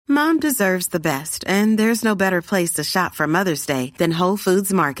Mom deserves the best, and there's no better place to shop for Mother's Day than Whole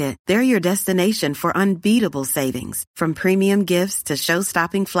Foods Market. They're your destination for unbeatable savings, from premium gifts to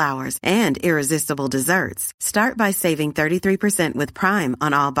show-stopping flowers and irresistible desserts. Start by saving 33% with Prime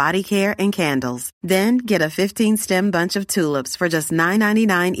on all body care and candles. Then get a 15-stem bunch of tulips for just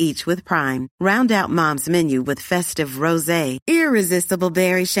 $9.99 each with Prime. Round out Mom's menu with festive rosé, irresistible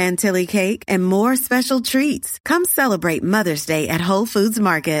berry chantilly cake, and more special treats. Come celebrate Mother's Day at Whole Foods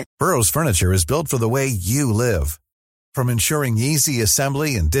Market. Burrow's furniture is built for the way you live. From ensuring easy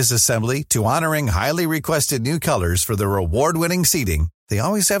assembly and disassembly to honoring highly requested new colors for their award-winning seating, they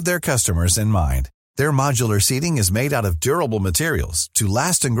always have their customers in mind. Their modular seating is made out of durable materials to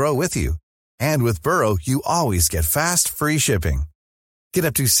last and grow with you. And with Burrow, you always get fast, free shipping. Get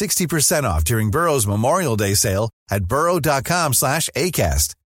up to 60% off during Burrow's Memorial Day sale at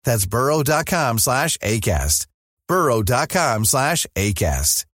burrow.com/ACAST. That's burrow.com/ACAST.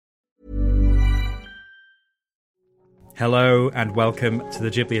 burrow.com/ACAST. Hello and welcome to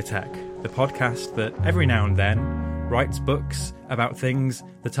the Ghibliotheque, the podcast that every now and then writes books about things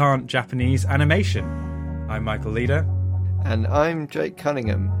that aren't Japanese animation. I'm Michael Leader. And I'm Jake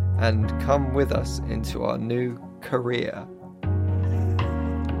Cunningham, and come with us into our new career.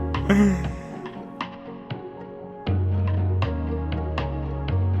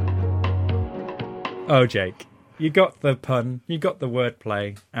 Oh, Jake, you got the pun, you got the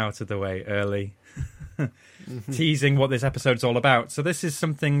wordplay out of the way early. Teasing what this episode's all about. So this is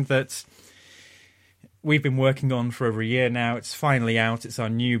something that we've been working on for over a year now. It's finally out. It's our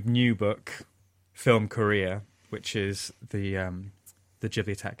new book, Film Korea, which is the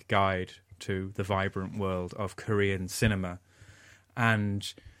Ghibliotheque guide to the vibrant world of Korean cinema.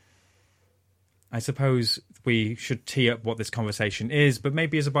 And I suppose we should tee up what this conversation is, but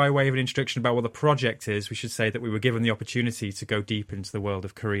maybe as a by way of an introduction about what the project is, we should say that we were given the opportunity to go deep into the world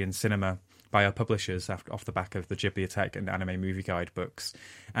of Korean cinema by our publishers off the back of the Ghibliotheque and Anime Movie Guide books.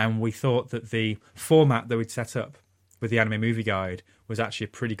 And we thought that the format that we'd set up with the Anime Movie Guide was actually a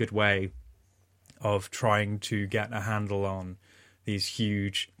pretty good way of trying to get a handle on these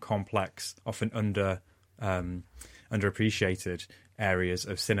huge, complex, often underappreciated areas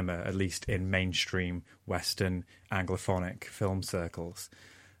of cinema, at least in mainstream Western Anglophonic film circles.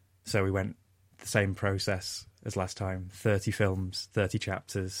 So we went the same process as last time, 30 films, 30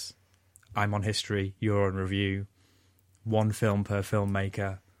 chapters. I'm on history, you're on review, one film per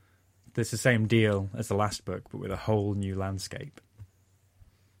filmmaker. It's the same deal as the last book, but with a whole new landscape.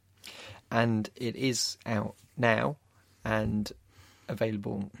 And it is out now and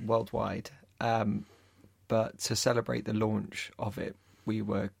available worldwide. But to celebrate the launch of it, we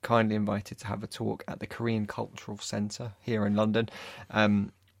were kindly invited to have a talk at the Korean Cultural Centre here in London,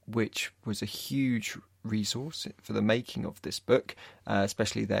 which was a huge resource for the making of this book,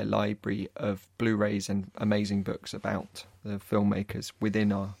 especially their library of Blu-rays and amazing books about the filmmakers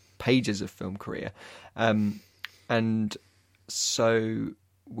within our pages of Film Korea. And so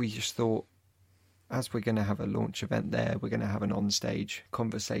we just thought, as we're going to have a launch event there, we're going to have an on-stage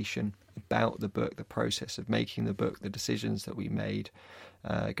conversation about the book, the process of making the book, the decisions that we made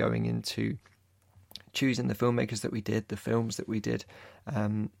going into choosing the filmmakers that we did, the films that we did.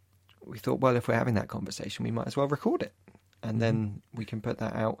 We thought, well, if we're having that conversation, we might as well record it. And then we can put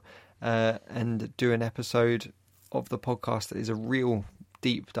that out and do an episode of the podcast that is a real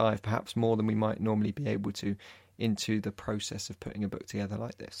deep dive, perhaps more than we might normally be able to, into the process of putting a book together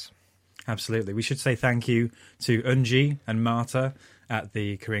like this. Absolutely. We should say thank you to Unji and Marta at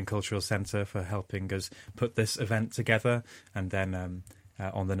the Korean Cultural Centre for helping us put this event together. And then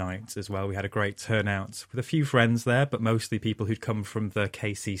on the night as well, we had a great turnout with a few friends there, but mostly people who'd come from the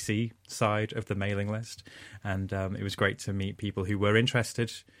KCC side of the mailing list. And it was great to meet people who were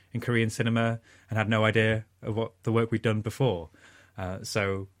interested in Korean cinema and had no idea of what the work we'd done before.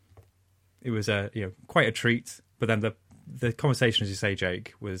 So it was quite a treat. But then the conversation, as you say,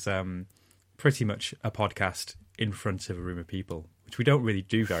 Jake, was pretty much a podcast in front of a room of people, which we don't really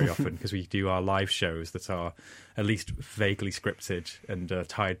do very often because we do our live shows that are at least vaguely scripted and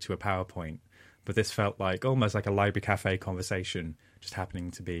tied to a PowerPoint. But this felt like almost like a library cafe conversation just happening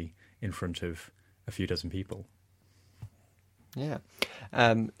to be in front of a few dozen people. Yeah.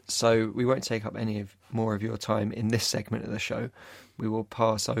 So we won't take up any more of your time in this segment of the show. We will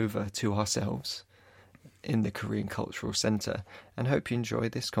pass over to ourselves in the Korean Cultural Centre and hope you enjoy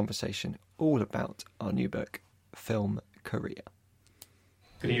this conversation all about our new book, Film Korea.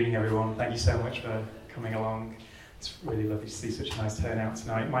 Good evening, everyone. Thank you so much for coming along. It's really lovely to see such a nice turnout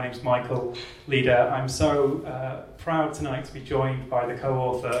tonight. My name's Michael Leader. I'm so proud tonight to be joined by the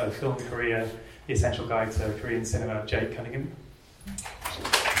co-author of Film Korea, The Essential Guide to Korean Cinema, Jake Cunningham.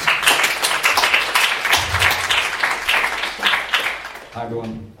 Hi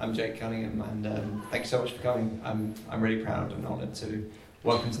everyone, I'm Jake Cunningham, and thank you so much for coming. I'm really proud and honoured to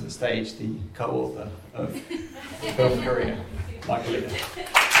welcome to the stage the co-author of Film Korea, Michael Lee.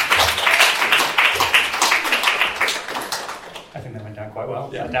 I think that went down quite well.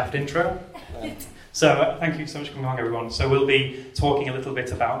 Yeah. A daft intro. So thank you so much for coming along, everyone. So we'll be talking a little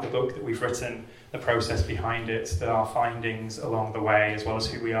bit about the book that we've written, the process behind it, our findings along the way, as well as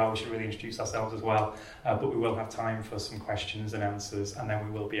who we are. We should really introduce ourselves as well. But we will have time for some questions and answers, and then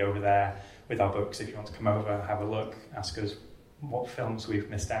we will be over there with our books. If you want to come over, have a look, ask us what films we've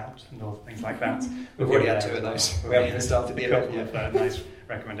missed out and all things like that. We've already had 2 of those. We haven't even started the event yet. Nice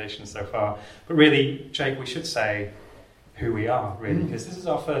recommendations so far. But really, Jake, we should say who we are, really, because this is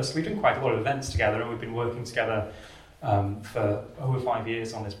our first. We've done quite a lot of events together, and we've been working together for over 5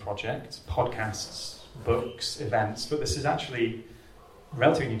 years on this project, podcasts, books, events, but this is actually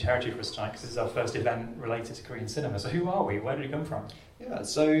relatively new territory for us tonight because this is our first event related to Korean cinema. So who are we? Where did we come from? Yeah,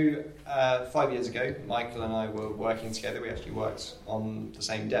 so 5 years ago, Michael and I were working together. We actually worked on the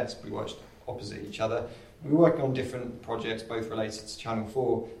same desk. We worked opposite each other. We were working on different projects, both related to Channel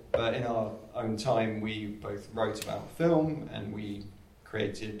 4, but in our own time, we both wrote about film and we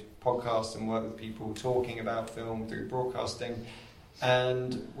created podcasts and worked with people talking about film through broadcasting.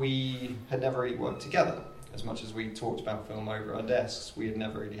 And we had never really worked together. As much as we talked about film over our desks, we had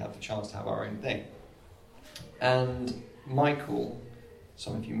never really had the chance to have our own thing. And Michael,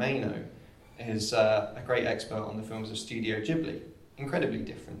 some of you may know, is a great expert on the films of Studio Ghibli. Incredibly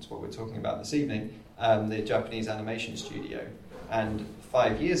different to what we're talking about this evening, the Japanese animation studio. And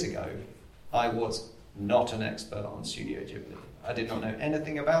 5 years ago, I was not an expert on Studio Ghibli. I did not know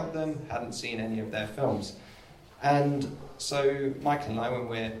anything about them, hadn't seen any of their films. And so Michael and I, when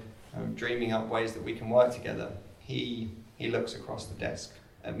we're dreaming up ways that we can work together, he looks across the desk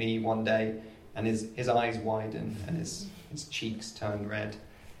at me one day, and his eyes widen and his cheeks turn red.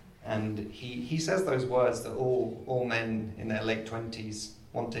 And he says those words that all men in their late 20s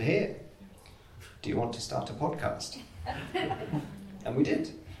want to hear. Do you want to start a podcast? And we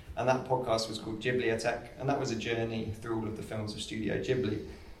did. And that podcast was called Ghibliotech, and that was a journey through all of the films of Studio Ghibli.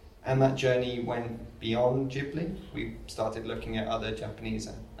 And that journey went beyond Ghibli. We started looking at other Japanese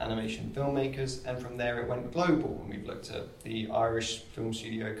animation filmmakers, and from there it went global. And we've looked at the Irish film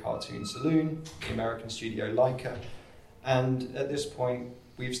studio Cartoon Saloon, the American studio Laika, and at this point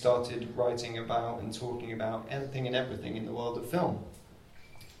we've started writing about and talking about anything and everything in the world of film.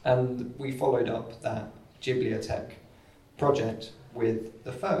 And we followed up that Ghibliotech project with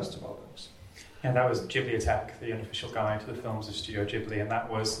the first of our books. Yeah, that was Ghibliotech, the unofficial guide to the films of Studio Ghibli, and that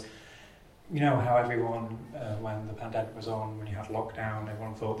was, you know, how everyone, when the pandemic was on, when you had lockdown,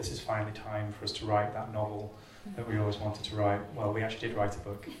 everyone thought this is finally time for us to write that novel that we always wanted to write. Well, we actually did write a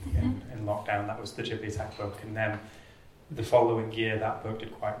book in lockdown. That was the Ghibliotech book, and then the following year that book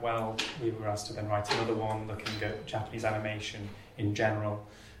did quite well. We were asked to then write another one looking at Japanese animation in general,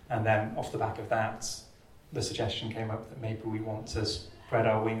 and then off the back of that, the suggestion came up that maybe we want to spread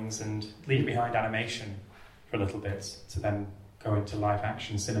our wings and leave behind animation for a little bit to then go into live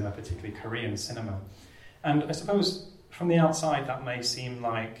action cinema, particularly Korean cinema. And I suppose from the outside that may seem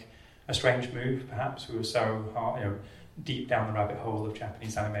like a strange move, perhaps. We were so deep down the rabbit hole of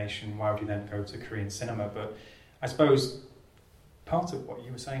Japanese animation, why would you then go to Korean cinema? But I suppose part of what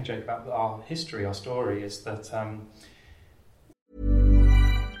you were saying, Jake, about our history, our story, is that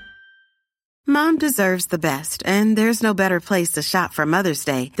Mom deserves the best, and there's no better place to shop for Mother's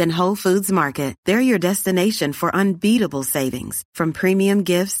Day than Whole Foods Market. They're your destination for unbeatable savings, from premium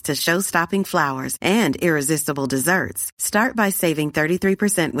gifts to show-stopping flowers and irresistible desserts. Start by saving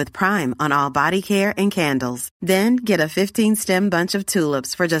 33% with Prime on all body care and candles. Then get a 15-stem bunch of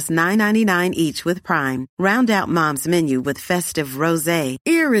tulips for just $9.99 each with Prime. Round out Mom's menu with festive rosé,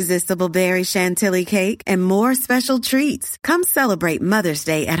 irresistible berry chantilly cake, and more special treats. Come celebrate Mother's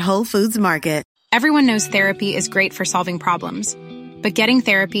Day at Whole Foods Market. Everyone knows therapy is great for solving problems, but getting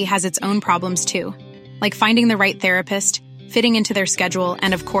therapy has its own problems too, like finding the right therapist, fitting into their schedule,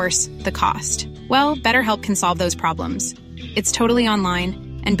 and of course, the cost. Well, BetterHelp can solve those problems. It's totally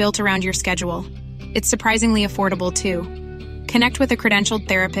online and built around your schedule. It's surprisingly affordable too. Connect with a credentialed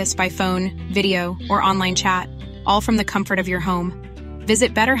therapist by phone, video, or online chat, all from the comfort of your home.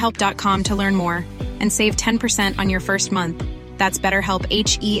 Visit BetterHelp.com to learn more and save 10% on your first month. That's BetterHelp,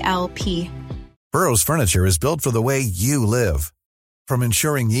 H-E-L-P. Burrow's furniture is built for the way you live. From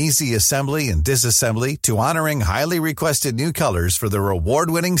ensuring easy assembly and disassembly to honoring highly requested new colors for their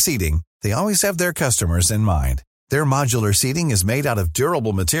award-winning seating, they always have their customers in mind. Their modular seating is made out of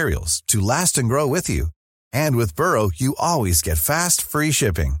durable materials to last and grow with you. And with Burrow, you always get fast, free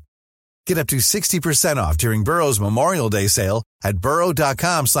shipping. Get up to 60% off during Burrow's Memorial Day sale at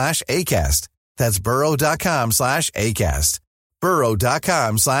burrow.com/ACAST. That's burrow.com/ACAST.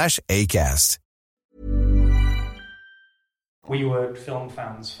 burrow.com/ACAST. We were film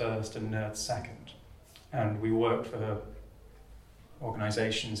fans first and nerds second. And we worked for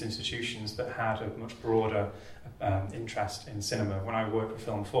organisations, institutions that had a much broader interest in cinema. When I worked for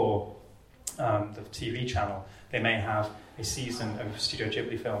Film 4, the TV channel, they may have a season of Studio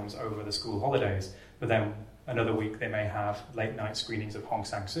Ghibli films over the school holidays, but then another week they may have late night screenings of Hong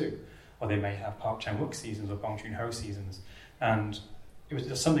Sang-soo, or they may have Park Chan-wook seasons or Bong Joon-ho seasons. And it was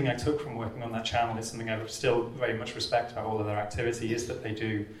just something I took from working on that channel. It's something I still very much respect about all of their activity, is that they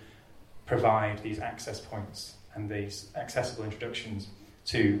do provide these access points and these accessible introductions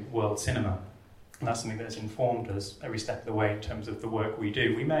to world cinema. And that's something that has informed us every step of the way in terms of the work we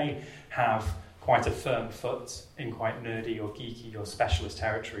do. We may have quite a firm foot in quite nerdy or geeky or specialist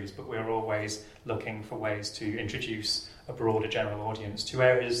territories, but we're always looking for ways to introduce a broader general audience to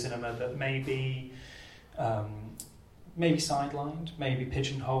areas of cinema that may be sidelined, maybe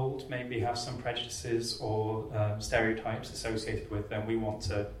pigeonholed, maybe have some prejudices or stereotypes associated with them. We want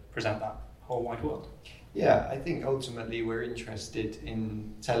to present that whole wide world. Yeah, I think ultimately we're interested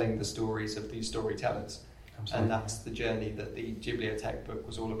in telling the stories of these storytellers. Absolutely. And that's the journey that the Ghibliotheque book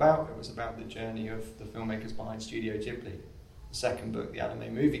was all about. It was about the journey of the filmmakers behind Studio Ghibli. The second book, The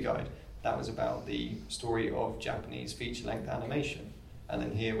Anime Movie Guide, that was about the story of Japanese feature-length animation. And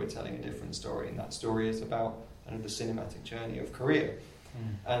then here we're telling a different story, and that story is about the cinematic journey of Korea.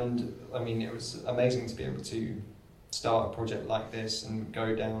 And I mean, it was amazing to be able to start a project like this and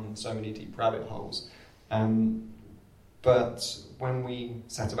go down so many deep rabbit holes. But when we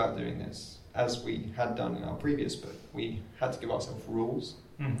set about doing this, as we had done in our previous book, we had to give ourselves rules.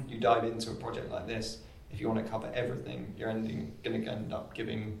 You dive into a project like this, if you want to cover everything, you're going to end up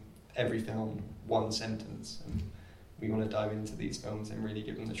giving every film one sentence. And we want to dive into these films and really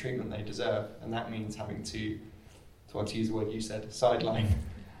give them the treatment they deserve. And that means having to use the word you said, sideline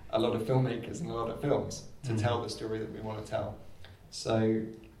a lot of filmmakers and a lot of films to tell the story that we want to tell. So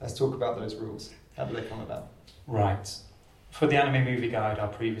let's talk about those rules. How do they come about? Right. For the Anime Movie Guide, our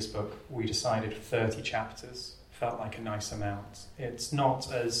previous book, we decided 30 chapters. Felt like a nice amount. It's not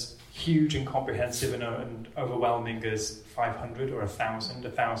as huge and comprehensive and overwhelming as 500 or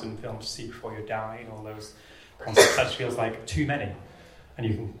 1,000 films to see before you die, and all those concepts. That feels like too many, and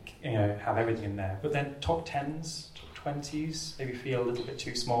you can have everything in there. But then top 10s, top 20s maybe feel a little bit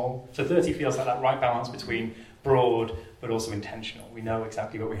too small. So 30 feels like that right balance between broad but also intentional. We know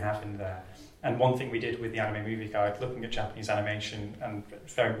exactly what we have in there. And one thing we did with the Anime Movie Guide, looking at Japanese animation, and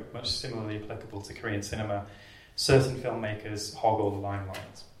very much similarly applicable to Korean cinema, certain filmmakers hog all the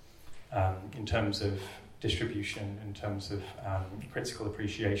limelight in terms of distribution, in terms of critical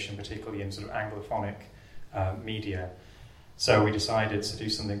appreciation, particularly in sort of Anglophonic media. So we decided to do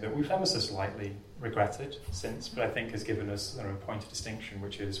something that we've ever so slightly regretted since, but I think has given us a point of distinction,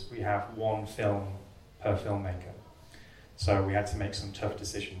 which is we have one film per filmmaker. So we had to make some tough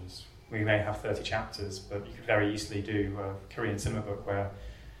decisions. We may have 30 chapters, but you could very easily do a Korean cinema book where,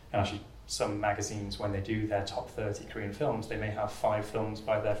 and actually some magazines, when they do their top 30 Korean films, they may have 5 films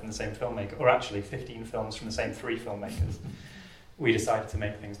by there from the same filmmaker, or actually 15 films from the same 3 filmmakers. We decided to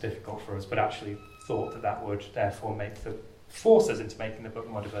make things difficult for us, but actually thought that would therefore force us into making the book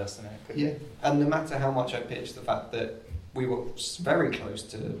more diverse than it could. Yeah, and no matter how much I pitched the fact that we were very close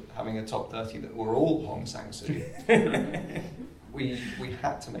to having a top 30 that were all Hong Sang-soo, we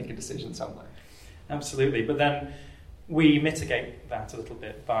had to make a decision somewhere. Absolutely, but then we mitigate that a little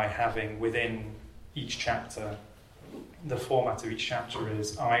bit by having within each chapter, the format of each chapter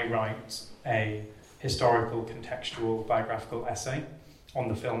is I write a historical, contextual, biographical essay on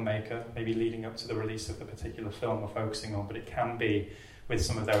the filmmaker, maybe leading up to the release of the particular film we're focusing on, but it can be with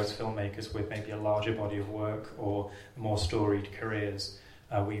some of those filmmakers with maybe a larger body of work or more storied careers.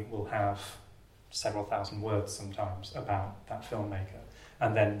 We will have several thousand words sometimes about that filmmaker.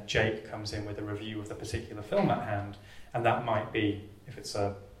 And then Jake comes in with a review of the particular film at hand, and that might be, if it's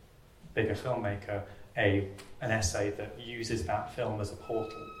a bigger filmmaker, an essay that uses that film as a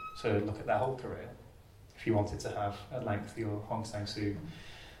portal to look at their whole career. If you wanted to have a lengthy or Hong Sang-soo,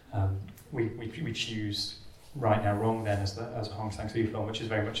 we choose Right Now Wrong then as a Hong Sang-soo film, which is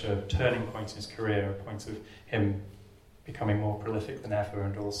very much a turning point in his career, a point of him becoming more prolific than ever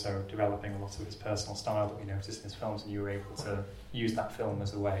and also developing a lot of his personal style that we noticed in his films, and you were able to use that film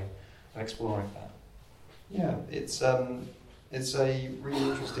as a way of exploring that. Yeah, it's a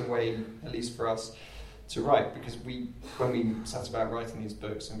really interesting way, at least for us, to write, because when we sat about writing these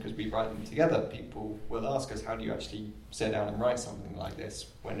books, and because we write them together, people will ask us, how do you actually sit down and write something like this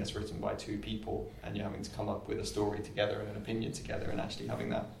when it's written by two people and you're having to come up with a story together and an opinion together, and actually having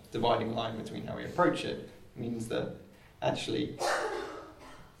that dividing line between how we approach it means that actually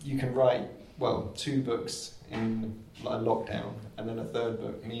you can write, well, 2 books in a lockdown, and then a 3rd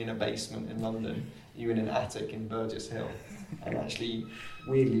book, me in a basement in London, you in an attic in Burgess Hill, and actually,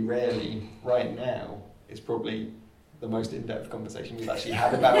 weirdly, rarely, right now, it's probably the most in-depth conversation we've actually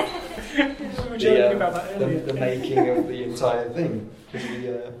had about the making of the entire thing.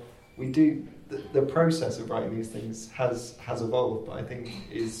 Because we do the process of writing these things has evolved, but I think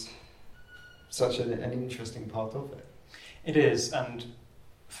is such an interesting part of it. It is, and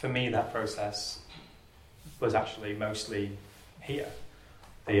for me, that process was actually mostly here.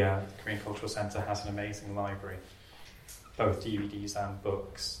 The Korean Cultural Centre has an amazing library, both DVDs and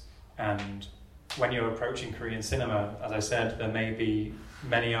books, and when you're approaching Korean cinema, as I said, there may be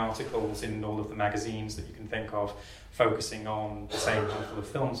many articles in all of the magazines that you can think of focusing on the same handful of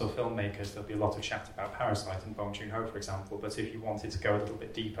films or filmmakers. There'll be a lot of chat about Parasite and Bong Joon-ho, for example, but if you wanted to go a little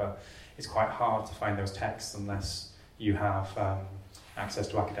bit deeper, it's quite hard to find those texts unless you have access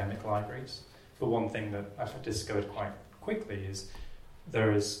to academic libraries. But one thing that I've discovered quite quickly is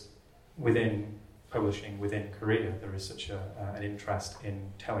there is, within publishing within Korea, there is such an interest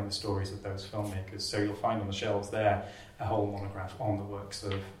in telling the stories of those filmmakers. So you'll find on the shelves there a whole monograph on the works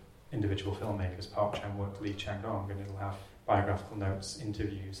of individual filmmakers, Park Chan-wook, Lee Chang-dong, and it'll have biographical notes,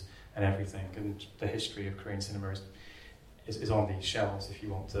 interviews, and everything. And the history of Korean cinema is on these shelves if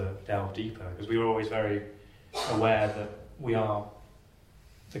you want to delve deeper, because we were always very aware that we are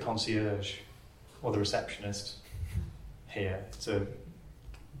the concierge or the receptionist here. It's a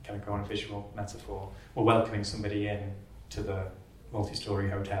kind of go on a visual metaphor. We're welcoming somebody in to the multi-storey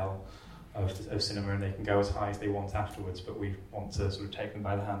hotel of cinema, and they can go as high as they want afterwards, but we want to sort of take them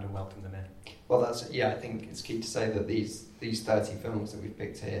by the hand and welcome them in. Well, I think it's key to say that these 30 films that we've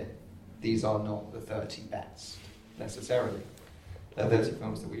picked here, these are not the 30 best, necessarily. They're 30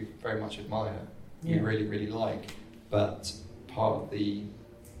 films that we very much admire, we really, really like, but part of the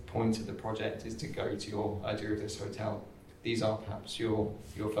point of the project is to go to your idea of this hotel. These are perhaps your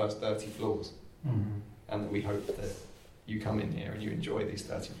first 30 floors, and that we hope that you come in here and you enjoy these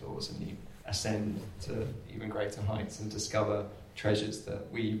 30 floors and you ascend to even greater heights and discover treasures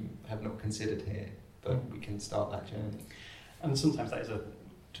that we have not considered here, but we can start that journey. And sometimes that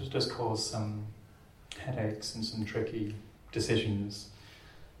does cause some headaches and some tricky decisions.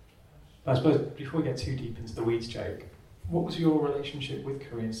 But I suppose before we get too deep into the weeds, Jake, what was your relationship with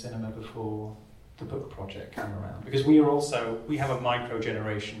Korean cinema before the book project came around? Because we have a micro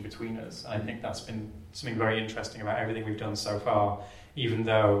generation between us, and I think that's been something very interesting about everything we've done so far, even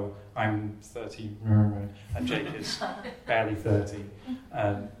though I'm 30 and Jake is barely 30,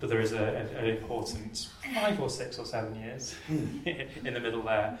 but there is an important 5 or 6 or 7 years in the middle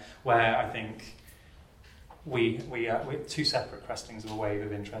there, where I think we 2 separate crestings of a wave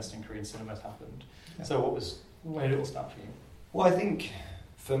of interest in Korean cinema has happened. Yeah. So where did it all start for you? Well, I think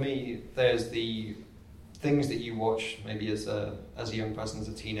for me, there's the things that you watch maybe as a young person, as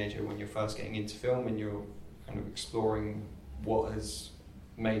a teenager, when you're first getting into film and you're kind of exploring what has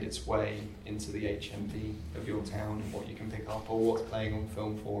made its way into the HMV of your town and what you can pick up or what's playing on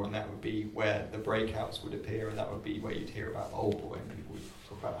Film 4, and that would be where the breakouts would appear, and that would be where you'd hear about Old Boy, and people would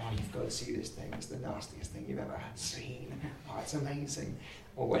talk about, oh, you've got to see this thing, it's the nastiest thing you've ever seen, oh, it's amazing.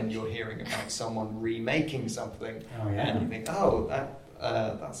 Or when you're hearing about someone remaking something, and you think, oh,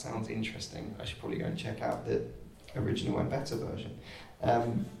 that sounds interesting, I should probably go and check out the original and better version.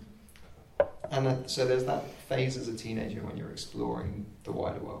 So there's that phase as a teenager when you're exploring the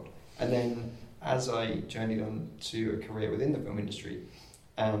wider world. And then as I journeyed on to a career within the film industry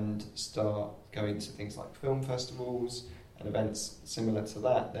and start going to things like film festivals and events similar to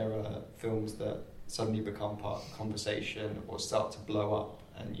that, there are films that suddenly become part of the conversation or start to blow up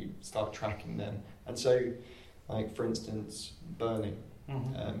and you start tracking them. And so, like, for instance, Burning.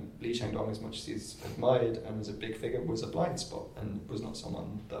 Lee Chang-dong, as much as he's admired and as a big figure, was a blind spot and was not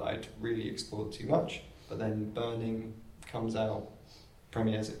someone that I'd really explored too much. But then Burning comes out,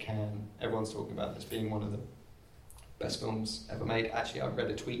 premieres at Cannes, everyone's talking about this being one of the best films ever made. Actually, I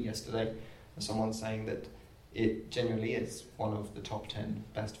read a tweet yesterday of someone saying that it genuinely is one of the top 10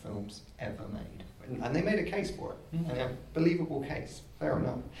 best films ever made. And they made a case for it, and a believable case, fair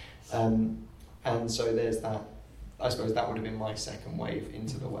enough. And so there's that. I suppose that would have been my second wave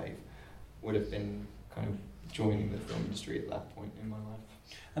into the wave, would have been kind of joining the film industry at that point in my life.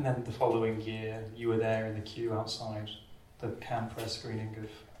 And then the following year, you were there in the queue outside the Cannes press screening of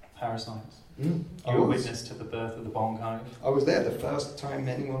Parasites. You were witness to the birth of the Bong Hive. I was there the first time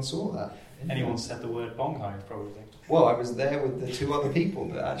anyone saw that. Anyone said the word Bong Hive, probably. Well, I was there with the two other people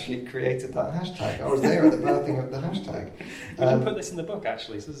that actually created that hashtag. I was there at the birthing of the hashtag. We can put this in the book,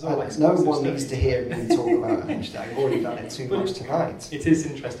 actually. So this is all no one needs to hear me talk about a hashtag. I've already done it too much tonight. It is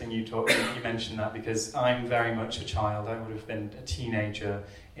interesting you mentioned that, because I'm very much a child. I would have been a teenager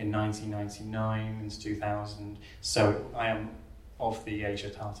in 1999 and 2000. So I am of the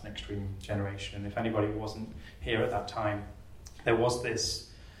Asia Tartan Extreme generation. And if anybody wasn't here at that time, there was this,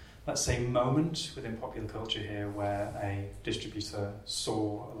 let's say, moment within popular culture here where a distributor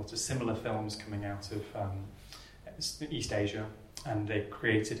saw a lot of similar films coming out of East Asia, and they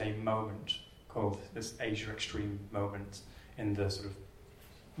created a moment called this Asia Extreme moment in the sort of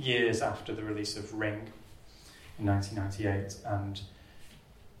years after the release of Ring in 1998, and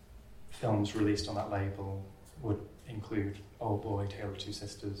films released on that label would include Old Boy, Tale of Two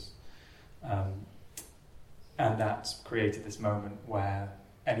Sisters, and that created this moment where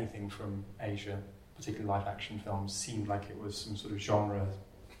anything from Asia, particularly live-action films, seemed like it was some sort of genre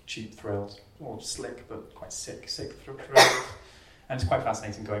cheap thrills, or slick but quite sick thrills. And it's quite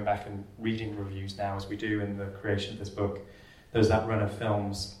fascinating going back and reading reviews now, as we do in the creation of this book. There's that run of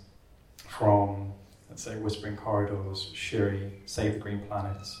films from, let's say, Whispering Corridors, Shuri, Save the Green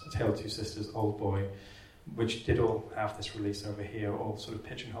Planet, A Tale of Two Sisters, Old Boy, which did all have this release over here, all sort of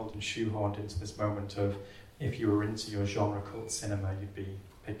pigeonholed and shoehorned into this moment of, if you were into your genre called cinema, you'd be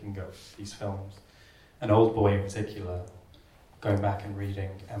picking up these films. And Old Boy in particular, going back and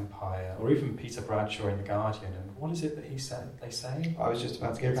reading Empire, or even Peter Bradshaw in The Guardian, and what is it that they say? I was just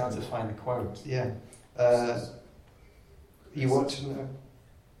about to get to find the quote. Yeah. You want to know?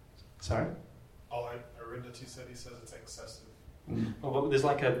 Sorry? Oh, Arundhati said he says it's excessive. Well, there's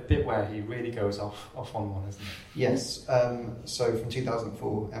like a bit where he really goes off on one, isn't it? Yes. So from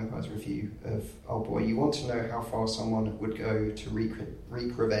 2004, Empire's review of Old Boy. You want to know how far someone would go to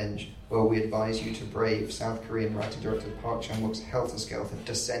wreak revenge? Well, we advise you to brave South Korean writer-director Park Chan-wook's helter-skelter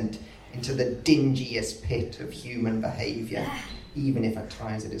descent into the dingiest pit of human behaviour, even if at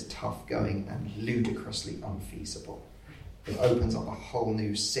times it is tough going and ludicrously unfeasible. It opens up a whole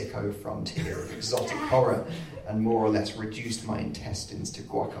new sicko frontier of exotic horror and more or less reduced my intestines to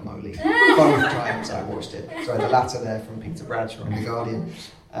guacamole both times I watched it. Sorry, the latter there from Peter Bradshaw in The Guardian.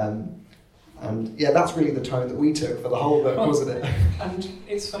 And yeah, that's really the tone that we took for the whole book, wasn't it? And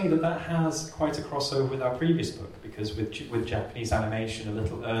it's funny that has quite a crossover with our previous book, because with Japanese animation a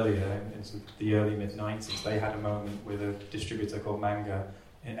little earlier, in the early mid-90s, they had a moment with a distributor called Manga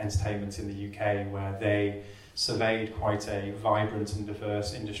Entertainment in the UK, where they surveyed quite a vibrant and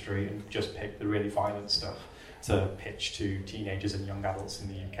diverse industry and just picked the really violent stuff to pitch to teenagers and young adults in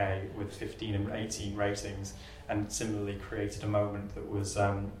the UK with 15 and 18 ratings, and similarly created a moment that was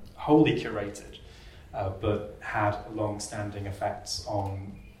wholly curated but had long-standing effects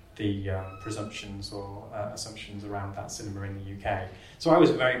on the presumptions or assumptions around that cinema in the UK. So I was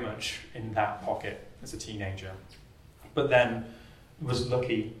very much in that pocket as a teenager, but then was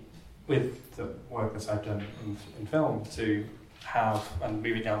lucky with the work that I've done in film to have, and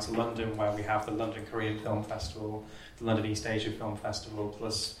moving down to London, where we have the London Korean Film Festival, the London East Asia Film Festival,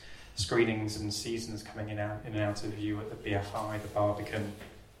 plus screenings and seasons coming in and out of view at the BFI, the Barbican,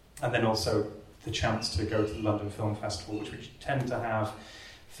 and then also the chance to go to the London Film Festival, which tend to have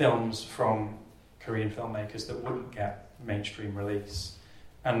films from Korean filmmakers that wouldn't get mainstream release.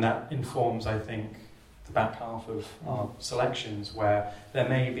 And that informs, I think, the back half of our selections, where there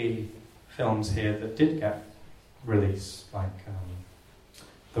may be films here that did get release, like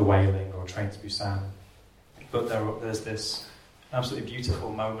The Wailing or Train to Busan, but there's this absolutely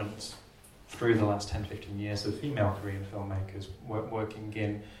beautiful moment through the last 10-15 years of female Korean filmmakers working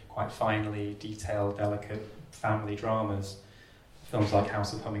in quite finely detailed, delicate family dramas, films like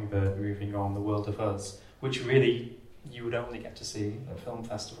House of Hummingbird, Moving On, The World of Us, which really you would only get to see at film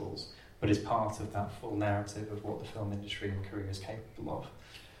festivals, but is part of that full narrative of what the film industry in Korea is capable of.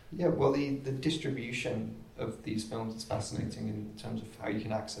 Yeah, well, the distribution of these films is fascinating in terms of how you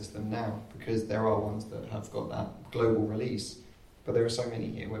can access them now, because there are ones that have got that global release, but there are so many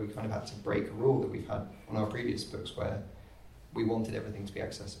here where we kind of had to break a rule that we've had on our previous books, where we wanted everything to be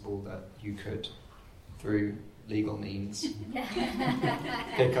accessible, that you could, through legal means,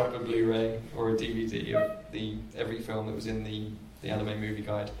 pick up a Blu-ray or a DVD of every film that was in the Anime Movie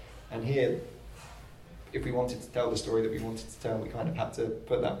Guide. And here, if we wanted to tell the story that we wanted to tell, we kind of had to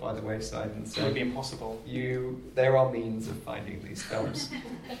put that by the wayside and say, it would be impossible. There are means of finding these films,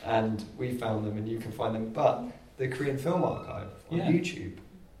 and we found them, and you can find them. But the Korean Film Archive on YouTube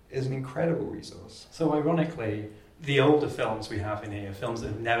is an incredible resource. So ironically, the older films we have in here, films that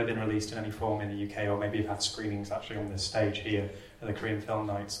have never been released in any form in the UK, or maybe have had screenings actually on this stage here at the Korean Film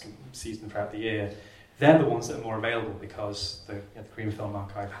Nights season throughout the year, they're the ones that are more available because the Korean Film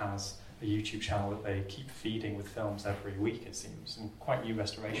Archive has a YouTube channel that they keep feeding with films every week, it seems, and quite new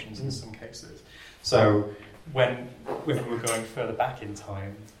restorations in some cases. So when we were going further back in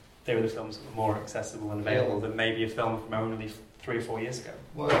time, they were the films that were more accessible and available than maybe a film from only 3 or 4 years ago.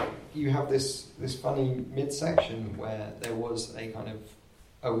 Well, you have this funny midsection where there was a kind of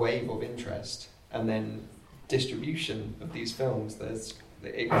a wave of interest, and then distribution of these films.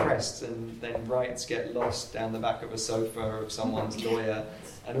 It crests, and then rights get lost down the back of a sofa of someone's lawyer,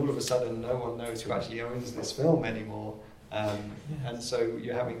 and all of a sudden no one knows who actually owns this film anymore. And so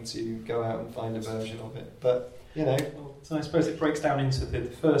you're having to go out and find a version of it. But, you know... So I suppose it breaks down into the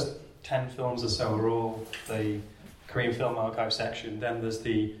first 10 films or so are all the Korean Film Archive section. Then there's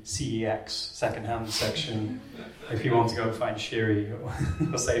the CEX second-hand section, if you want to go and find Shiri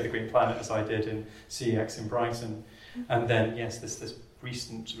or Save the Green Planet, as I did in CEX in Brighton. And then, yes, this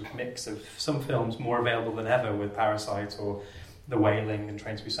recent sort of mix of some films more available than ever with Parasite or The Wailing and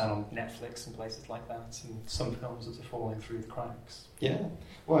Train to Busan on Netflix and places like that, and some films that are falling through the cracks. Yeah,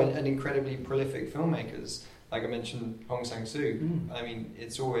 well, and incredibly prolific filmmakers. Like I mentioned, Hong Sang-soo. I mean,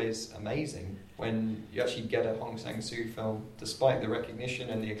 it's always amazing when you actually get a Hong Sang-soo film, despite the recognition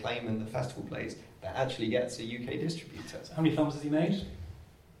and the acclaim and the festival plays, that actually gets a UK distributor. So how many films has he made?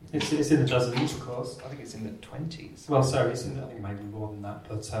 It's in the dozens, of course. I think it's in the 20s. Well, sorry, I think maybe more than that,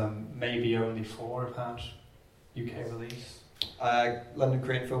 but maybe only 4 have had UK release. London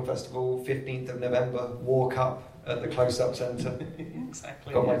Korean Film Festival, 15th of November, War Cup at the Close-Up Centre.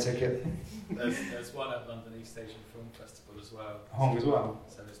 Exactly. Got my ticket. There's one at London East Asian Film Festival as well. Hong as well.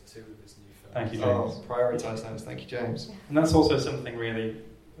 So there's 2 of his new films. Thank you, James. Prioritise those. Thank you, James. And that's also something really,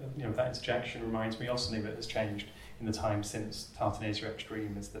 that interjection reminds me of something that has changed in the time since Tartanasia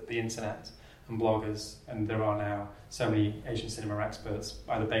Extreme, is that the internet and bloggers, and there are now so many Asian cinema experts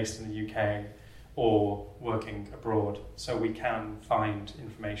either based in the UK or working abroad, so we can find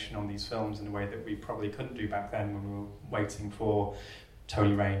information on these films in a way that we probably couldn't do back then when we were waiting for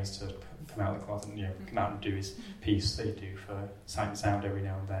Tony Raines to come out of the closet and come out and do his piece that he'd do for Sight and Sound every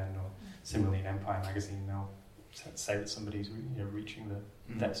now and then, or similarly in Empire magazine they'll say that somebody's reaching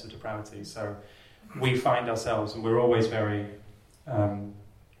the depths of depravity. So we find ourselves, and we're always very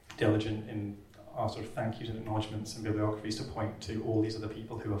diligent in our sort of thank yous and acknowledgements and bibliographies to point to all these other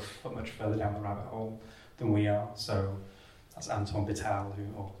people who are much further down the rabbit hole than we are. So that's Anton Bital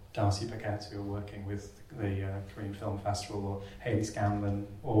or Darcy Paquette, who are working with the Korean Film Festival, or Hayley Scanlon,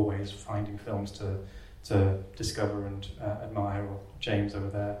 always finding films to discover and admire, or James over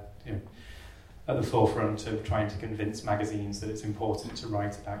there, at the forefront of trying to convince magazines that it's important to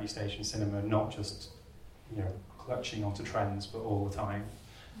write about East Asian cinema, not just clutching onto trends, but all the time.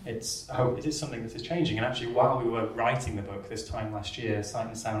 I hope it is something that is changing. And actually, while we were writing the book this time last year, Sight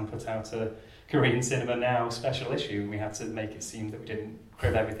and Sound put out a Korean Cinema Now special issue, and we had to make it seem that we didn't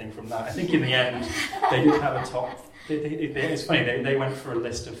crib everything from that. I think in the end, they did have a top... It's funny, they went for a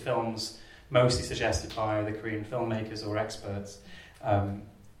list of films mostly suggested by the Korean filmmakers or experts, and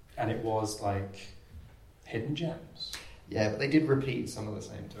it was like hidden gems. Yeah, but they did repeat some of the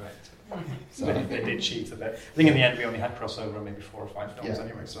same director. So they did cheat a bit. I think in the end we only had crossover on maybe 4 or 5 films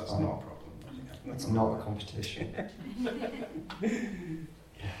anyway, so that's not a problem. It's not a competition.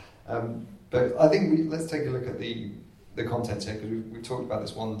 But I think let's take a look at the content here, because we talked about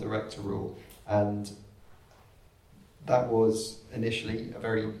this one director rule, and that was initially a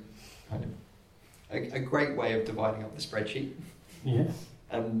very kind of a great way of dividing up the spreadsheet. Yeah.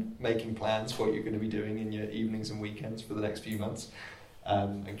 And making plans for what you're going to be doing in your evenings and weekends for the next few months,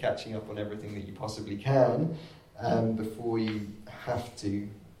 and catching up on everything that you possibly can before you have to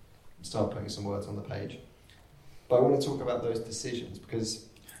start putting some words on the page. But I want to talk about those decisions, because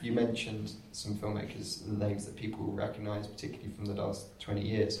you mentioned some filmmakers and names that people will recognise, particularly from the last 20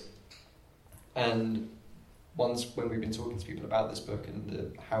 years. And when we've been talking to people about this book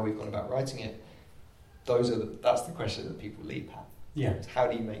and how we've gone about writing it, that's the question that people leap at. Yeah. How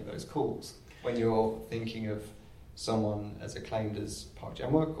do you make those calls when you're thinking of someone as acclaimed as Park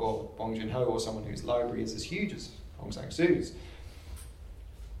Chan-wook or Bong Joon-ho, or someone whose library is as huge as Hong Sang-soo's?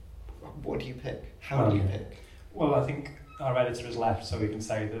 What do you pick? How do you pick? Well, I think our editor has left, so we can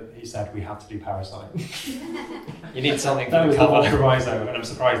say that he said we had to do Parasite. You need something for that the was cover. The proviso, and I'm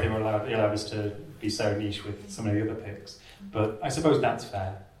surprised they allowed us to be so niche with some of the other picks. But I suppose that's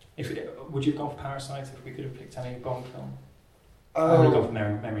fair. Would you have gone for Parasite if we could have picked any Bong film? I would have gone for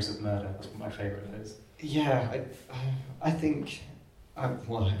Memories of Murder. That's my favourite of his. Yeah, I think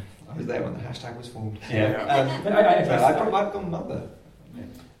I was there when the hashtag was formed. Yeah. I've gone mother.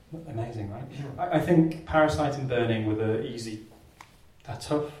 Amazing, right? Yeah. I think Parasite and Burning were they're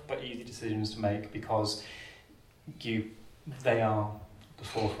tough but easy decisions to make because they are the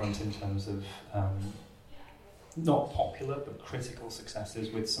forefront in terms of not popular but critical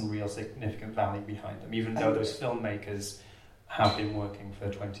successes with some real significant value behind them, even though those filmmakers have been working for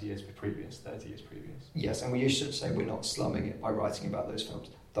 20 years previous, 30 years previous. Yes, and we should say we're not slumming it by writing about those films.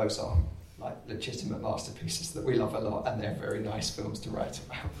 Those are like legitimate masterpieces that we love a lot, and they're very nice films to write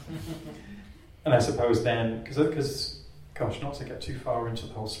about. And I suppose then, because gosh, not to get too far into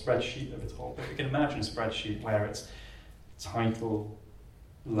the whole spreadsheet of it all, but you can imagine a spreadsheet where it's title,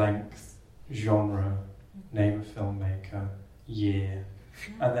 length, genre, name of filmmaker, year,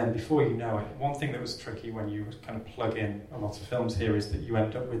 and then before you know it, one thing that was tricky when you kind of plug in a lot of films here is that you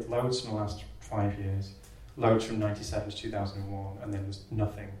end up with loads in the last 5 years, loads from 97 to 2001, and then there's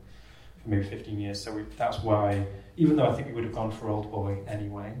nothing for maybe 15 years. So that's why, even though I think we would have gone for Old Boy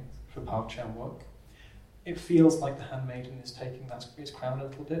anyway, for Park Chan-wook, it feels like The Handmaiden is taking its crown a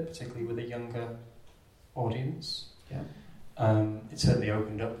little bit, particularly with a younger audience. Yeah. It certainly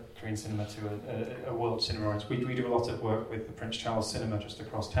opened up Korean cinema to a world cinema audience. We do a lot of work with the Prince Charles Cinema just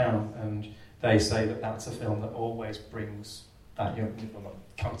across town, and they say that that's a film that always brings that young, well, not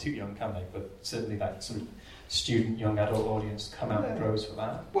can't be too young, can they? But certainly that sort of student, young adult audience come out in droves for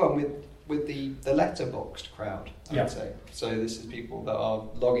that. Well, with the letterboxed crowd, I would say. So this is people that are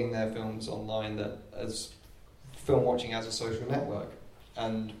logging their films online that as film watching as a social network.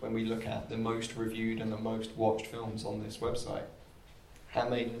 And when we look at the most reviewed and the most watched films on this website,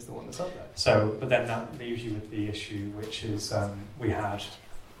 Handmaiden is the one that's up there. So, but then that leaves you with the issue, which is we had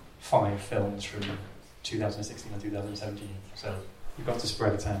 5 films from 2016 and 2017. So you've got to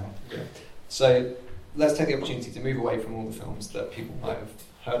spread it out. Yeah. So let's take the opportunity to move away from all the films that people might have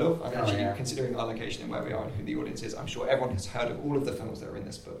heard of. And actually, considering our location and where we are and who the audience is, I'm sure everyone has heard of all of the films that are in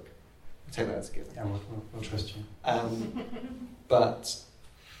this book. We'll take that as a given. Yeah, we'll trust you. But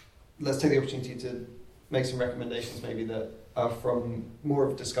let's take the opportunity to make some recommendations maybe that are from more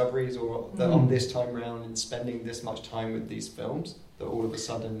of discoveries or that on this time round and spending this much time with these films that all of a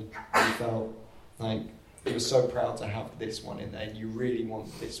sudden you felt like you were so proud to have this one in there. You really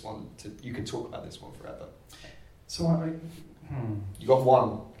want this one you could talk about this one forever. So You got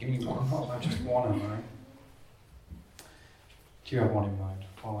one. Give me one. Not just one, am I? Do you have one in mind?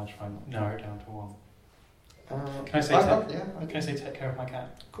 While I try and narrow it down to one. Can I say Take Care of My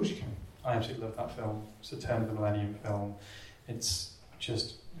Cat? Of course you can. I absolutely love that film. It's a Turn of the Millennium film. It's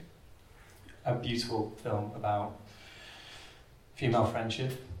just a beautiful film about female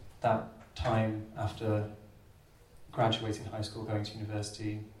friendship. That time after graduating high school, going to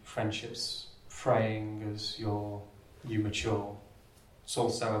university, friendships fraying as you mature. It's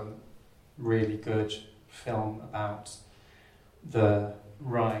also a really good film about the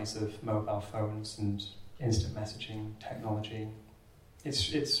rise of mobile phones and instant messaging technology.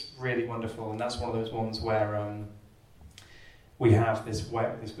 It's really wonderful, and that's one of those ones where we have this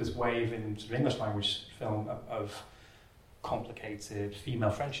wave in sort of English language film of complicated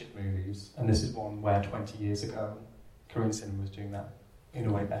female friendship movies, and this is one where 20 years ago Korean cinema was doing that in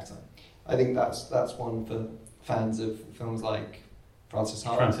a way better. I think that's one for fans of films like Frances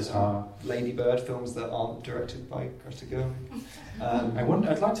Ha, Lady Bird, films that aren't directed by Greta Gerwig.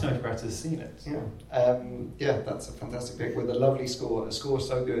 I'd like to know if Greta's seen it. Yeah, that's a fantastic pick with a lovely score. A score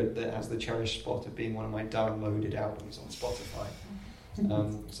so good that it has the cherished spot of being one of my downloaded albums on Spotify.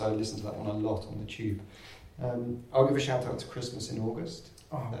 So I listen to that one a lot on the tube. I'll give a shout out to Christmas in August.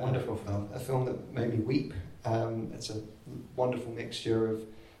 Oh, wonderful film. A film that made me weep. It's a wonderful mixture of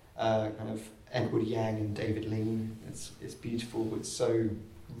kind of Edward Yang and David Lean. It's beautiful. It's so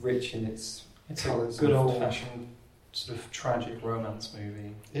rich in its colours. A good old-fashioned sort of tragic romance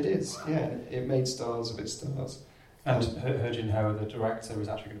movie. It is, yeah. It made stars of its stars. And He Jin-ho, the director, is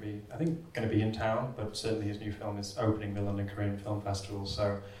actually going to be in town, but certainly his new film is opening the London Korean Film Festival,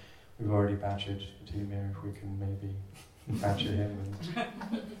 so we've already badgered the team here if we can maybe badger him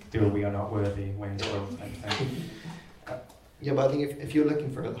and do a We Are Not Worthy Wayne's World type thing. Yeah, but I think if you're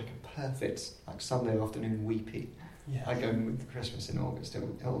looking for like a perfect Sunday afternoon weepy, I go with Christmas in August.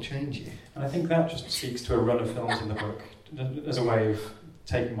 It'll change you. And I think that just speaks to a run of films in the book as a way of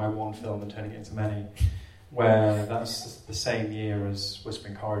taking my one film and turning it into many, where that's the same year as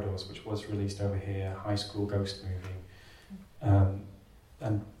Whispering Corridors, which was released over here, high school ghost movie,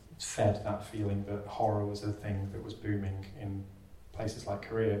 and fed that feeling that horror was a thing that was booming in places like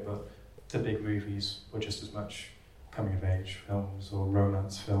Korea, but the big movies were just as much coming-of-age films or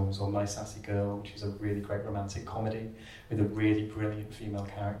romance films, or My Sassy Girl, which is a really great romantic comedy with a really brilliant female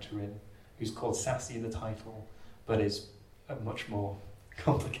character who's called Sassy in the title, but is much more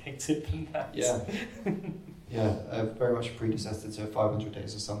complicated than that. Yeah, very much a predecessor to 500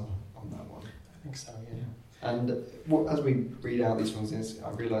 Days of Summer on that one. I think so, yeah. And as we read out these films, I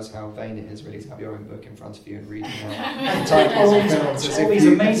realise how vain it is really to have your own book in front of you and reading out titles of films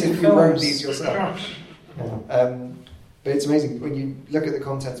as if you wrote these yourself. Yeah. But it's amazing when you look at the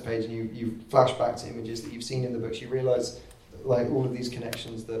contents page and you flash back to images that you've seen in the books. You realise like all of these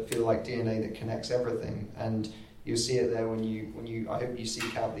connections that feel like DNA that connects everything, and you see it there when you. I hope you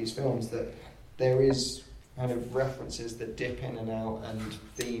seek out these films that there is kind of references that dip in and out, and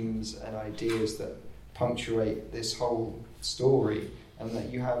themes and ideas that punctuate this whole story, and that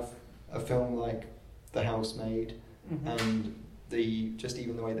you have a film like The Housemaid, and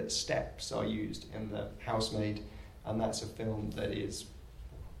even the way that steps are used in The Housemaid, and that's a film that is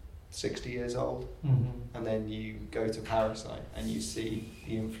 60 years old, and then you go to Parasite and you see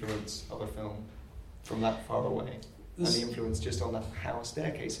the influence of a film from that far away, and the influence just on how a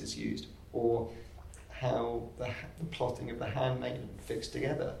staircase is used, or how the plotting of The Handmaiden fixed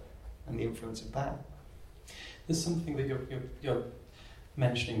together, and the influence of that. There's something that you're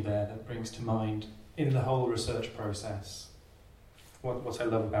mentioning there that brings to mind in the whole research process. What I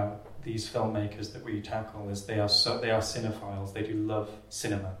love about these filmmakers that we tackle is they are cinephiles. They do love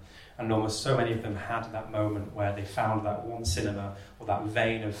cinema, and almost so many of them had that moment where they found that one cinema or that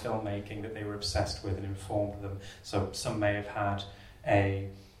vein of filmmaking that they were obsessed with and informed them. So some may have had a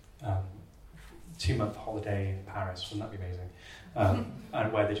 2-month holiday in Paris. Wouldn't that be amazing?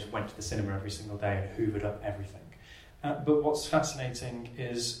 And where they just went to the cinema every single day and hoovered up everything. But what's fascinating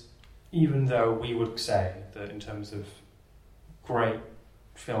is, even though we would say that in terms of great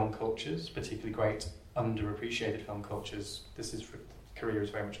film cultures, particularly great underappreciated film cultures, Korea is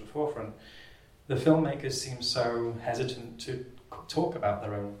very much at the forefront, the filmmakers seem so hesitant to talk about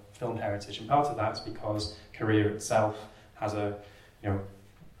their own film heritage, and part of that is because Korea itself has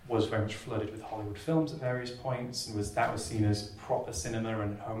was very much flooded with Hollywood films at various points, and that was seen as proper cinema,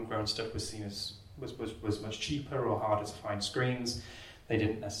 and homegrown stuff was seen as was much cheaper or harder to find screens. They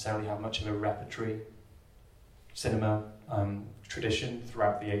didn't necessarily have much of a repertory cinema tradition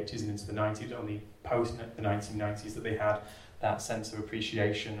throughout the 80s and into the 90s, only post the 1990s that they had that sense of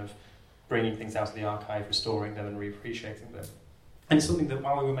appreciation of bringing things out of the archive, restoring them and reappreciating them. And it's something that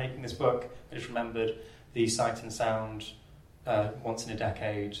while we were making this book, I just remembered the Sight and Sound once in a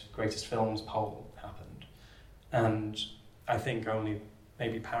decade greatest films poll happened, and I think only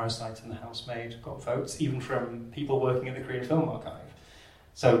maybe Parasite and The Housemaid got votes, even from people working at the Korean Film Archive.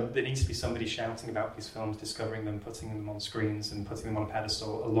 So there needs to be somebody shouting about these films, discovering them, putting them on screens and putting them on a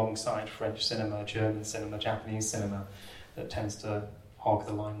pedestal alongside French cinema, German cinema, Japanese cinema that tends to hog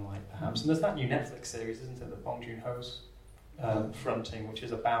the limelight perhaps. And there's that new Netflix series, isn't it, that Bong Joon-ho's fronting, which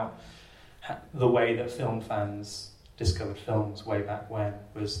is about the way that film fans discovered films way back when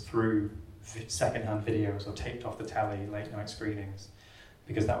was through second-hand videos or taped off the telly late-night screenings,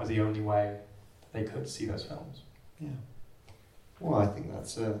 because that was the only way they could see those films. Yeah. Well, I think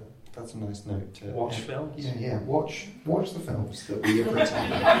that's a nice note to watch films. Yeah. Watch the films that we have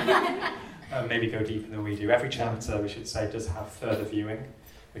written. Maybe go deeper than we do. Every chapter, we should say, does have further viewing,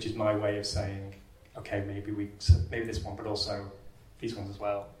 which is my way of saying, okay, maybe this one, but also these ones as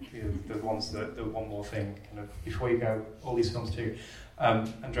well. The ones that the one more thing, kind of before you go, all these films too.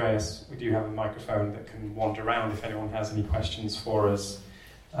 Andreas, we do have a microphone that can wander around if anyone has any questions for us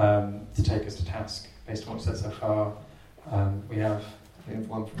to take us to task based on what we've said so far. We have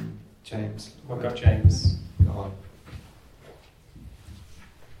one from James. We've got James. Go on.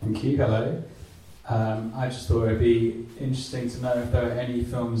 Thank you. Hello. I just thought it'd be interesting to know if there are any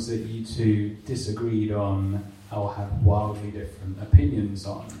films that you two disagreed on or have wildly different opinions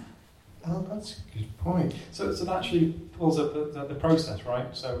on. Oh, that's a good point. So that actually pulls up the process,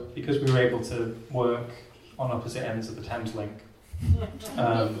 right? So because we were able to work on opposite ends of the Thames link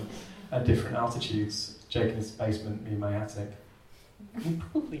at different altitudes, Jake in his basement, me in my attic, we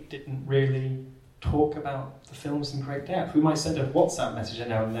probably didn't really talk about the films in great depth. We might send a WhatsApp message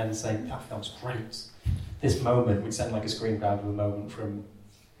now and then saying, that film's great. This moment, we'd send like a screen grab of a moment from,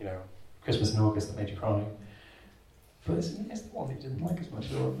 Christmas in August that made you cry. But it's the one that you didn't like as much.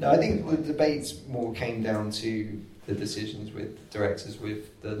 No, I think the debates more came down to the decisions with directors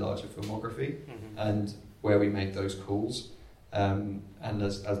with the larger filmography and where we made those calls. And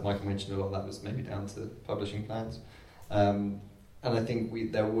as Michael mentioned, a lot of that was maybe down to publishing plans. And I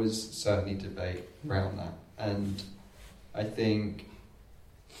think there was certainly debate around that. And I think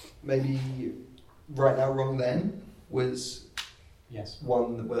maybe right now, wrong then, was Yes.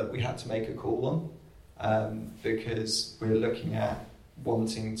 one that we had to make a call on, because we're looking at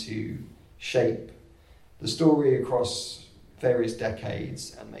wanting to shape the story across various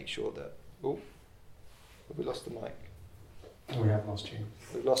decades and make sure that... Oh, have we lost the mic? We have lost you.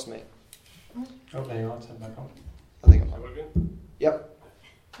 We've lost me. Oh, there you are. Turn back on. I think I'm on. Yep.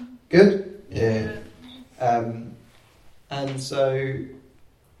 Good? Yeah. And so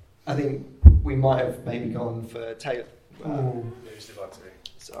I think we might have maybe gone for Taylor.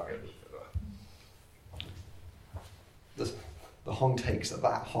 Sorry. The Hong takes are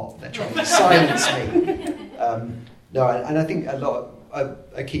that hot. They're trying to silence me. No, and I think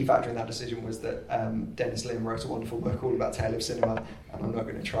a key factor in that decision was that Dennis Lim wrote a wonderful book all about Tale of Cinema, and I'm not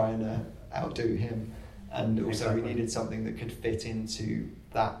going to try and outdo him. And also we needed something that could fit into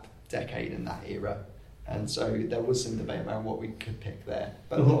that decade and that era. And so there was some debate around what we could pick there.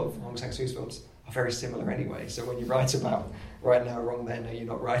 But a lot of Hong Sang-soo's films are very similar anyway. So when you write about Right Now, Wrong Then, you're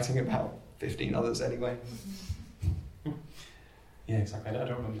not writing about 15 others anyway. Yeah, exactly. I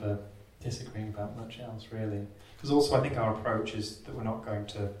don't remember disagreeing about much else, really. Because also I think our approach is that we're not going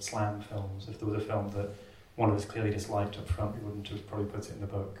to slam films. If there was a film that one of us clearly disliked up front, we wouldn't have probably put it in the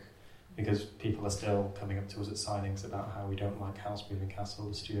book. Because people are still coming up to us at signings about how we don't like Howl's Moving Castle,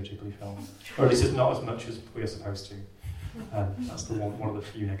 the Studio Ghibli film. Or at least it's not as much as we are supposed to. That's one of the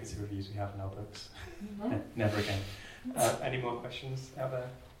few negative reviews we have in our books. Never again. Any more questions out there?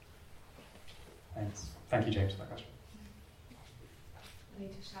 Thanks. Thank you, James, for that question. I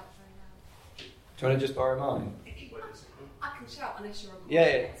need to shout very loud. Do you want to just borrow mine? I can shout unless you're on.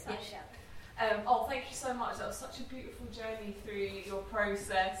 Yeah. Thank you so much. That was such a beautiful journey through your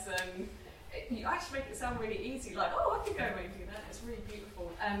process, and you actually make it sound really easy. Like, I could go away and do that. It's really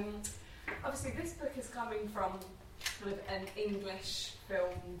beautiful. Obviously, this book is coming from kind of an English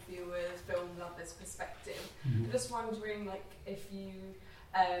film viewers, film lovers perspective. Mm-hmm. I'm just wondering, like, if you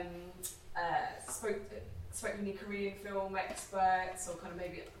spoke with any Korean film experts or kind of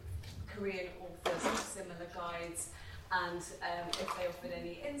maybe Korean authors or similar guides, and if they offered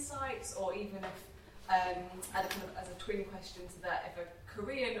any insights, or even if, as a twin question to that, if a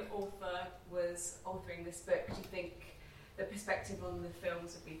Korean author was authoring this book, do you think the perspective on the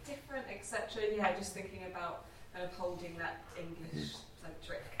films would be different, etc.? Yeah, just thinking about holding that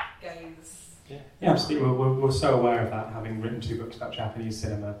English-centric gaze. Yeah, absolutely. We're so aware of that, having written 2 books about Japanese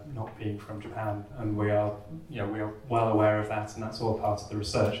cinema, not being from Japan, and we are well aware of that, and that's all part of the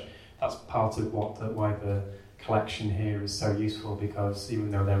research. That's part of why the collection here is so useful, because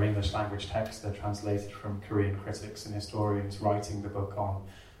even though they're English language texts, they're translated from Korean critics and historians writing the book on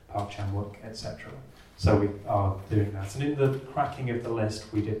Park Chan-wook, etc. So we are doing that. And in the cracking of the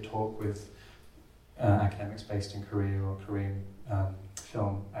list, we did talk with academics based in Korea or Korean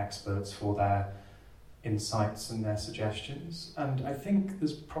film experts for their insights and their suggestions. And I think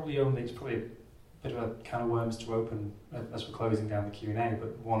it's probably a bit of a can of worms to open as we're closing down the Q&A,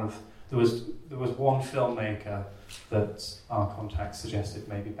 but there was one filmmaker that our contacts suggested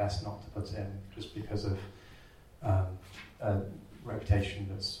maybe best not to put in, just because of a reputation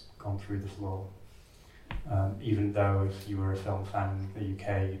that's gone through the floor. Even though if you were a film fan in the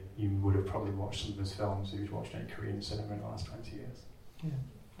UK, you would have probably watched some of his films if you'd watched any Korean cinema in the last 20 years. Yeah.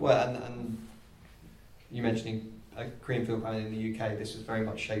 Well, and you mentioning a Korean film fan in the UK, this was very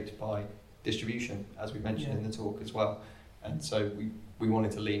much shaped by distribution, as we mentioned in the talk as well. And so we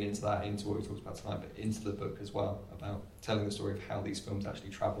wanted to lean into that, into what we talked about tonight, but into the book as well, about telling the story of how these films actually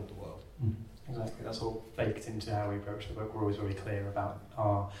travelled the world. Exactly, that's all baked into how we approach the book. We're always very clear about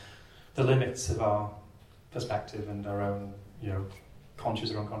the limits of our perspective and our own,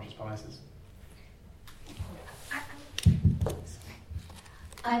 conscious or unconscious biases.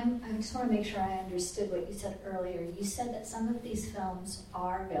 I just want to make sure I understood what you said earlier. You said that some of these films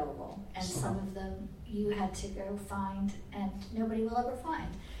are available, and some of them you had to go find, and nobody will ever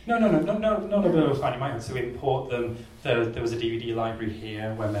find. No, not nobody will find. You might have to import them. There was a DVD library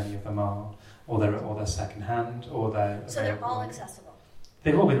here where many of them are, or they're second-hand, or they're. So they're all accessible.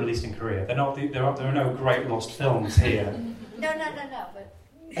 They've all been released in Korea. There are no great lost films here. No, but.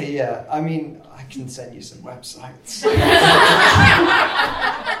 Yeah, I mean, I can send you some websites.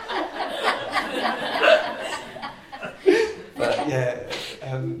 But yeah,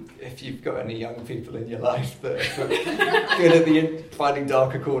 if you've got any young people in your life that are good at finding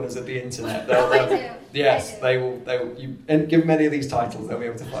darker corners of the internet, they will. You and give many of these titles, they'll be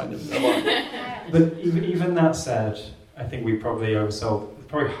able to find them. But even that said, I think we probably oversold.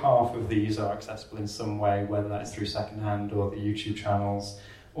 Probably half of these are accessible in some way, whether that's through secondhand or the YouTube channels,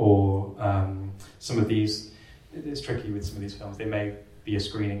 or some of these. It's tricky with some of these films. They may be a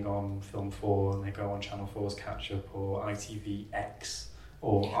screening on Film 4 and they go on Channel 4's Catch Up or ITVX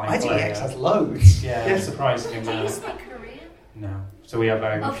or ITVX has loads. Yeah, surprisingly. Do you speak Korean? No. So we are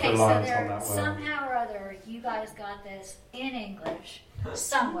very much reliant on that word. Somehow or other, you guys got this in English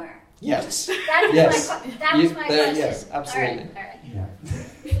somewhere. Yes. That was my question. Yes, absolutely. All right.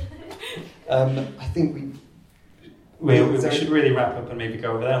 Yeah. I think we should really wrap up and maybe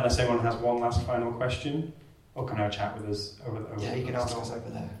go over there, unless anyone has one last final question, or can I chat with us over yeah, you can ask us over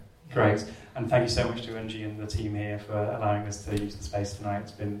there. Yeah. Great, and thank you so much to Unji and the team here for allowing us to use the space tonight.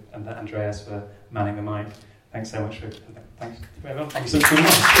 It's been, and Andreas for manning the mic. Thanks so much thanks everyone. Thank you so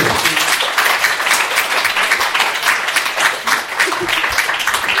much.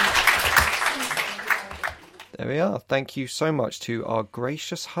 There we are. Thank you so much to our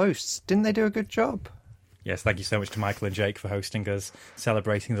gracious hosts. Didn't they do a good job? Yes, thank you so much to Michael and Jake for hosting us,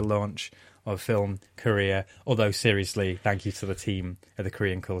 celebrating the launch of Film Korea. Although, seriously, thank you to the team at the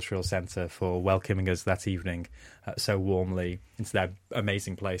Korean Cultural Centre for welcoming us that evening so warmly into their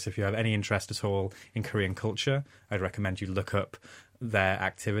amazing place. If you have any interest at all in Korean culture, I'd recommend you look up their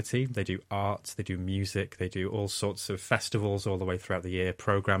activity. They do art, they do music, they do all sorts of festivals all the way throughout the year,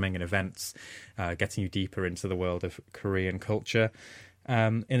 programming and events, getting you deeper into the world of Korean culture.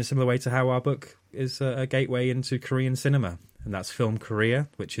 In a similar way to how our book is a gateway into Korean cinema. And that's Film Korea,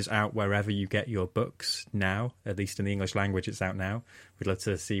 which is out wherever you get your books now, at least in the English language it's out now. We'd love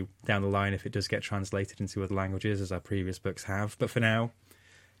to see down the line if it does get translated into other languages, as our previous books have. But for now,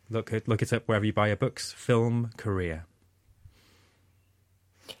 look it up wherever you buy your books. Film Korea.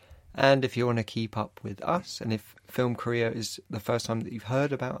 And if you want to keep up with us, and if Film Korea is the first time that you've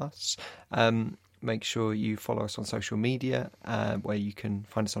heard about us, make sure you follow us on social media, where you can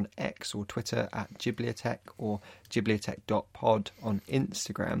find us on X or Twitter at Ghibliotech or ghibliotech.pod on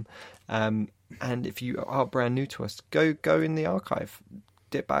Instagram. And if you are brand new to us, go in the archive,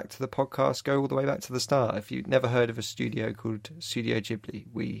 dip back to the podcast, go all the way back to the start. If you've never heard of a studio called Studio Ghibli,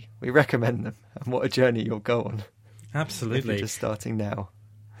 we recommend them. And what a journey you'll go on. Absolutely. If you're just starting now.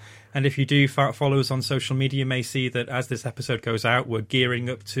 And if you do follow us on social media, you may see that as this episode goes out, we're gearing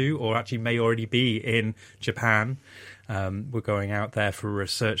up to, or actually may already be in Japan. We're going out there for a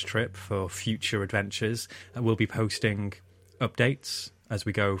research trip for future adventures. And we'll be posting updates as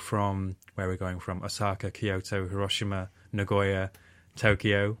we go from where we're going from: Osaka, Kyoto, Hiroshima, Nagoya,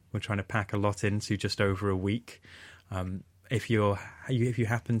 Tokyo. We're trying to pack a lot into just over a week. If you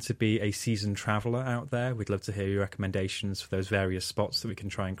happen to be a seasoned traveller out there, we'd love to hear your recommendations for those various spots that we can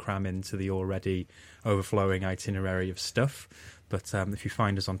try and cram into the already overflowing itinerary of stuff. But if you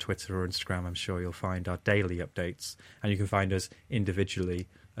find us on Twitter or Instagram, I'm sure you'll find our daily updates. And you can find us individually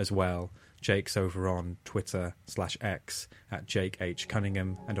as well. Jake's over on Twitter/X at Jake H.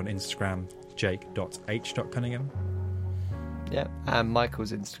 Cunningham, and on Instagram, jake.h.cunningham. Yeah, and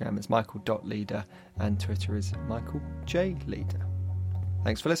Michael's Instagram is michael.leader and Twitter is michaeljleader.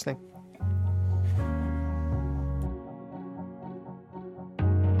 Thanks for listening.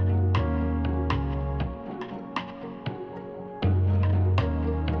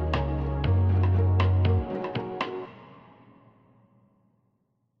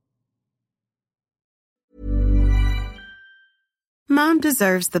 Mom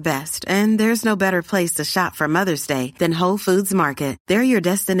deserves the best, and there's no better place to shop for Mother's Day than Whole Foods Market. They're your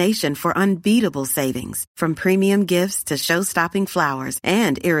destination for unbeatable savings, from premium gifts to show-stopping flowers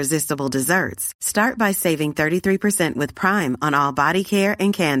and irresistible desserts. Start by saving 33% with Prime on all body care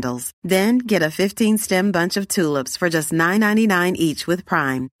and candles. Then get a 15-stem bunch of tulips for just $9.99 each with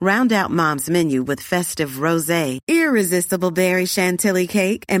Prime. Round out Mom's menu with festive rosé, irresistible berry chantilly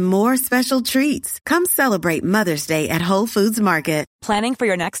cake, and more special treats. Come celebrate Mother's Day at Whole Foods Market. Planning for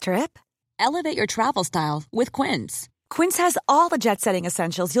your next trip? Elevate your travel style with Quince. Quince has all the jet-setting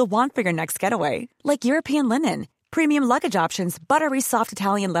essentials you'll want for your next getaway, like European linen, premium luggage options, buttery soft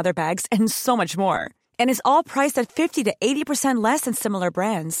Italian leather bags, and so much more. And is all priced at 50 to 80% less than similar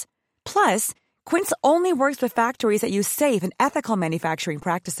brands. Plus, Quince only works with factories that use safe and ethical manufacturing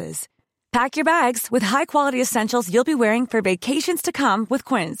practices. Pack your bags with high-quality essentials you'll be wearing for vacations to come with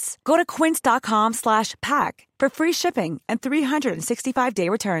Quince. Go to quince.com/pack for free shipping and 365-day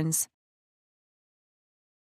returns.